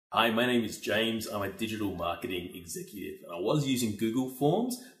Hi, my name is James. I'm a digital marketing executive, and I was using Google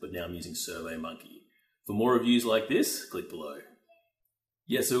Forms, but now I'm using SurveyMonkey. For more reviews like this, click below.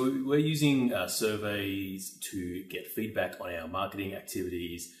 Yeah, so we're using surveys to get feedback on our marketing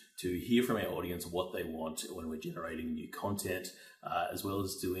activities, to hear from our audience what they want when we're generating new content, as well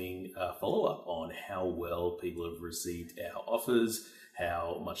as doing follow-up on how well people have received our offers,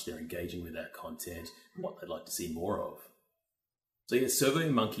 how much they're engaging with our content, and what they'd like to see more of. So yeah,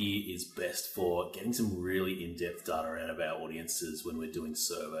 SurveyMonkey is best for getting some really in-depth data out of our audiences when we're doing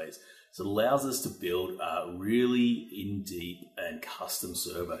surveys. So it allows us to build really in-deep and custom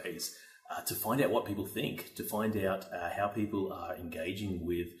surveys to find out what people think, to find out how people are engaging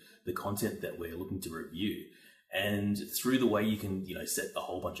with the content that we're looking to review. And through the way you can, set a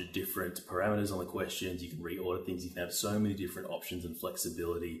whole bunch of different parameters on the questions, you can reorder things, you can have so many different options and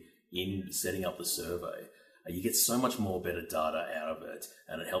flexibility in setting up the survey. You get so much more better data out of it,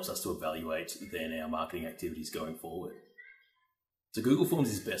 and it helps us to evaluate then our marketing activities going forward. So Google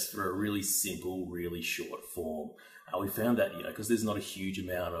Forms is best for a really simple, really short form. We found that, because there's not a huge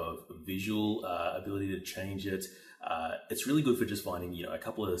amount of visual ability to change it, it's really good for just finding, a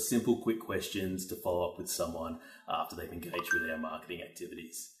couple of simple, quick questions to follow up with someone after they've engaged with our marketing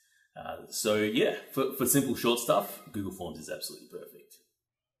activities. So yeah, for simple, short stuff, Google Forms is absolutely perfect.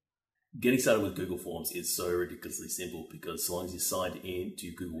 Getting started with Google Forms is so ridiculously simple because so long as you're signed in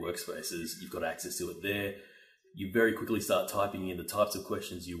to Google Workspaces, you've got access to it there. You very quickly start typing in the types of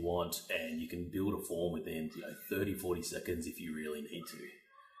questions you want, and you can build a form within 30, 40 seconds if you really need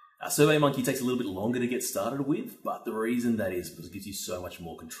to. SurveyMonkey takes a little bit longer to get started with, but the reason that is because it gives you so much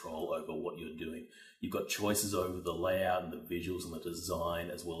more control over what you're doing. You've got choices over the layout and the visuals and the design,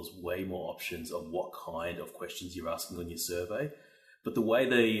 as well as way more options of what kind of questions you're asking on your survey. But the way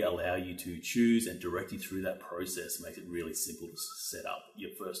they allow you to choose and direct you through that process makes it really simple to set up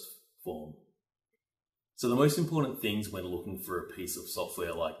your first form. So the most important things when looking for a piece of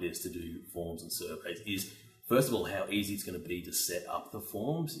software like this to do forms and surveys is, first of all, how easy it's going to be to set up the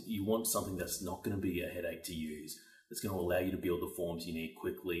forms. You want something that's not going to be a headache to use, that's going to allow you to build the forms you need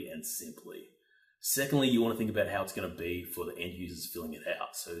quickly and simply. Secondly, you want to think about how it's going to be for the end users filling it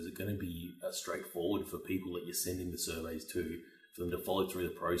out. So is it going to be straightforward for people that you're sending the surveys to, for them to follow through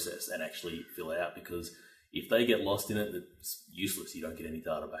the process and actually fill out? Because if they get lost in it, it's useless. You don't get any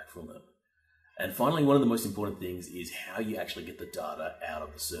data back from them. And finally, one of the most important things is how you actually get the data out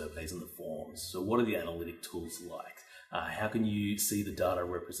of the surveys and the forms. So what are the analytic tools like? How can you see the data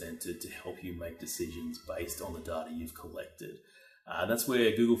represented to help you make decisions based on the data you've collected? That's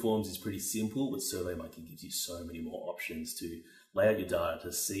where Google Forms is pretty simple, but SurveyMonkey gives you so many more options to lay out your data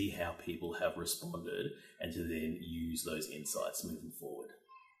to see how people have responded and to then use those insights moving forward.